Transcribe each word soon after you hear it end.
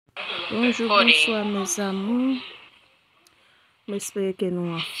Bonjour, bonsoir mes amours. J'espère que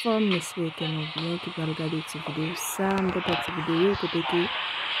nous en forme, j'espère que nous bien, qui va regarder cette vidéo. Ça, cette vidéo, côté que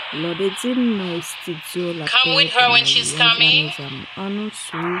blondedy dans le studio, la Come with her when she's coming. Mes amours, on nous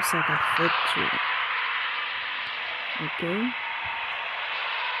suit, ça qu'a fait tout. Ok?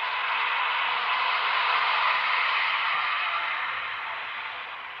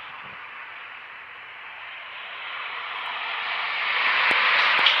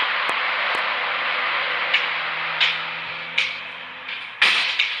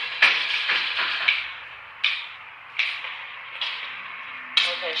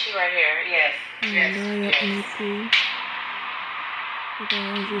 Okay, she right here. Yes. Yes.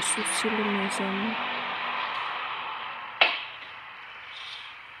 Je suis sur mes amis.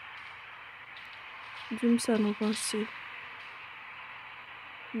 Dis-moi ça nous pensez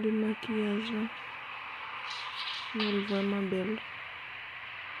de maquillage là. Elle est vraiment belle.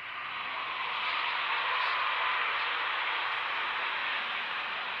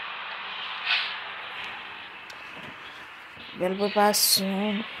 Belle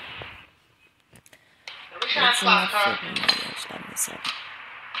préparation.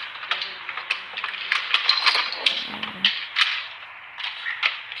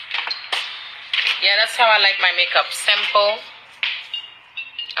 Yeah, that's how I like my makeup. Simple.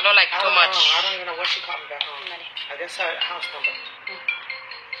 I don't like too much. I don't even know what she called me back home. I guess her house number.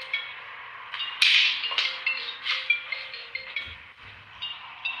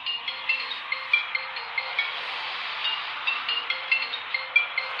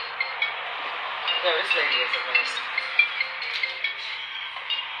 Yeah, this lady is a mess.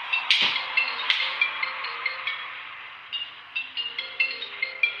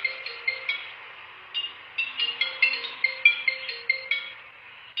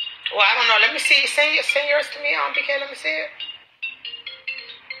 Well, I don't know. Let me see. Send yours to me, BK. Let me see it.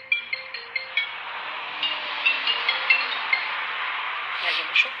 Yeah, give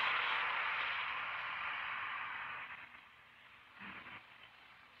me a shot.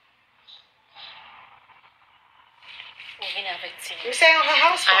 You say on her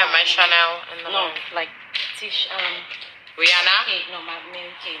house phone? I have my Chanel in the No, like Tish, Rihanna? Kate, no, my Mary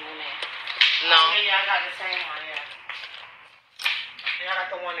Kate, no, man. No. Yeah, I got the same one, yeah. And I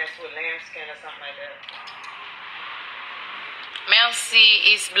got the one that's with lambskin or something like that. Merci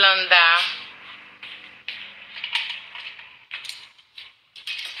is Blonda.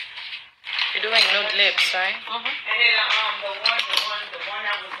 You're doing nude lips, right? And then the one that was the one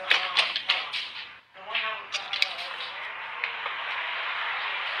that was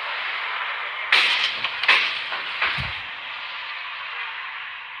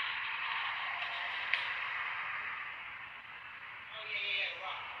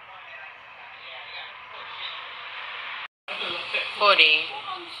Body.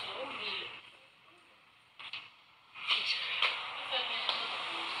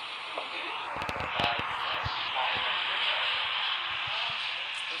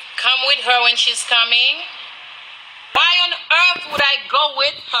 Come with her when she's coming. Why on earth would I go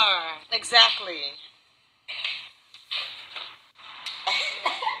with her? exactly.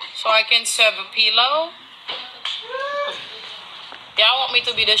 So I can serve a pillow? Y'all want me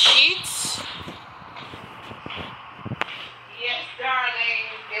to be the sheets? Yes, darling.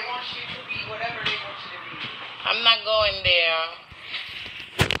 They want you to be whatever they want you to be. I'm not going there.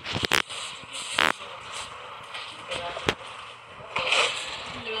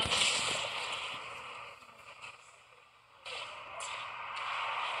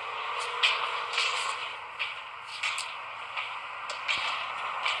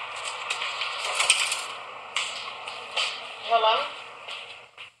 Hello?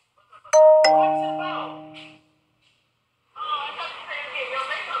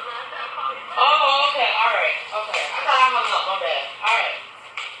 Oh, okay, all right, okay. I thought I hung up, my bad. All right.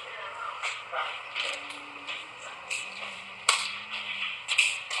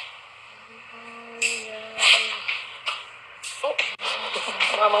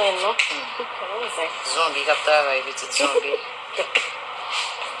 Mama, no? Zombie captava i petit zombie.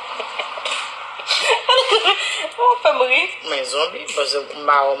 Oh, pas mourir. Mais zombie, parce que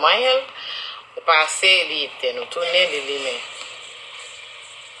ma elle, ou passer l'ité, nous tourner les limes.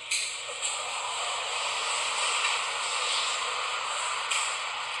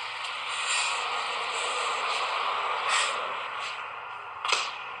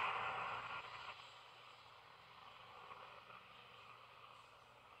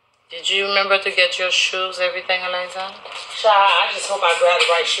 Did you remember to get your shoes, everything, Eliza? Child, I just hope I grab the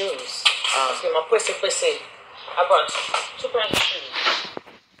right shoes. Let's get my pussy. I brought two pairs of shoes.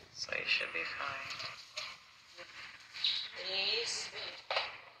 So you should be fine. These.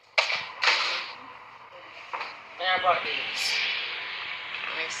 brought these.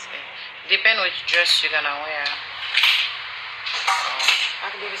 Let me see. Depend which dress you're gonna wear. I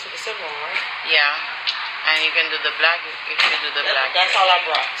can do this with the silver one, right? Yeah. And you can do the black if you do the black. That's all I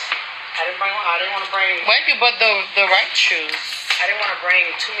brought. I didn't want to bring. Why you bought the right shoes? I didn't want to bring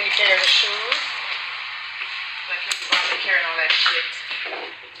too many pairs of shoes. Like you brought me carrying all that shit.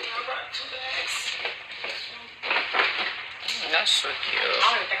 I brought 2 bags. That's so cute. I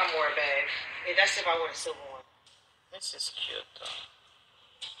don't even think I'm wearing a bag. That's if I wear the silver one. This is cute though.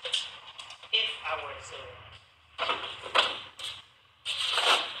 If I wear the silver one.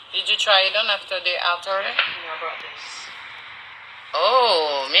 Did you try it on after the altar? Yeah, I brought this.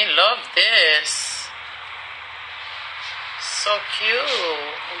 Oh, me love this. So cute.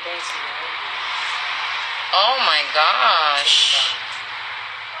 I'm dancing, right? Oh my gosh.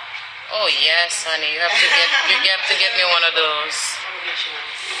 Oh yes, honey. You have to get me one of those. I'm gonna get you one.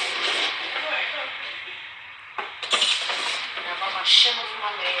 I brought my shimmer for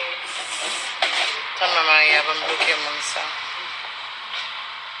my legs. Tell Mama you have a bouquet monster.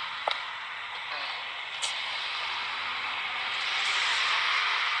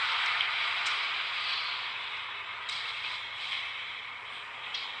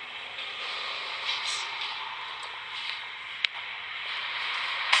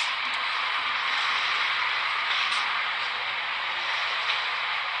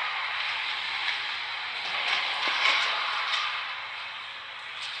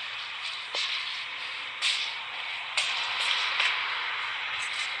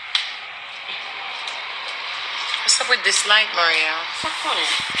 What's up with this light, Maria? What's on it?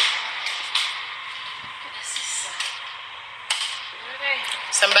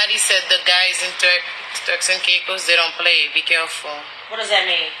 Somebody said the guys in Turks and Caicos, they don't play. Be careful. What does that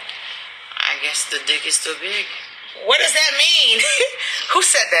mean? I guess the dick is too big. What does that mean? Who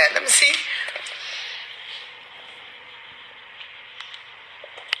said that? Let me see.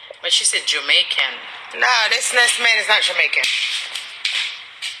 But she said Jamaican. Nah, this man is not Jamaican.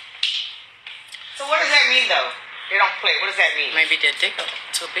 So what does that mean, though? They don't play. What does that mean? Maybe their dick are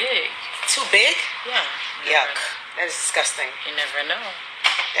too big. Too big? Yeah. Yuck. That is disgusting. You never know.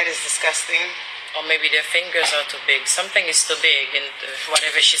 That is disgusting. Or maybe their fingers are too big. Something is too big, and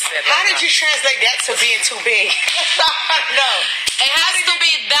whatever she said. How did you translate that to being too big? That's all I know. It has to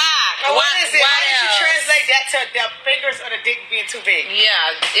be that. What is it? How did you else? translate that to the fingers or the dick being too big?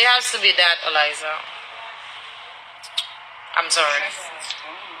 Yeah, it has to be that, Eliza. I'm sorry.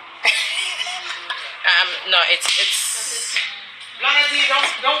 No, it's. Blondedy,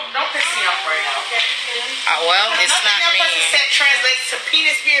 don't piss me off right now, okay? Well, it's Nothing not that me. person said translates to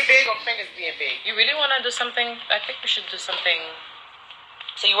penis being big or fingers being big. You really want to do something? I think we should do something.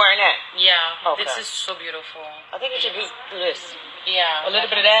 So you wearing that? Yeah. Okay. This is so beautiful. I think we should do this. Yeah. A little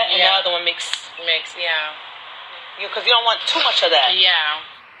bit of that, and the Yeah. other one mix. Mix. Yeah. Because you don't want too much of that. Yeah.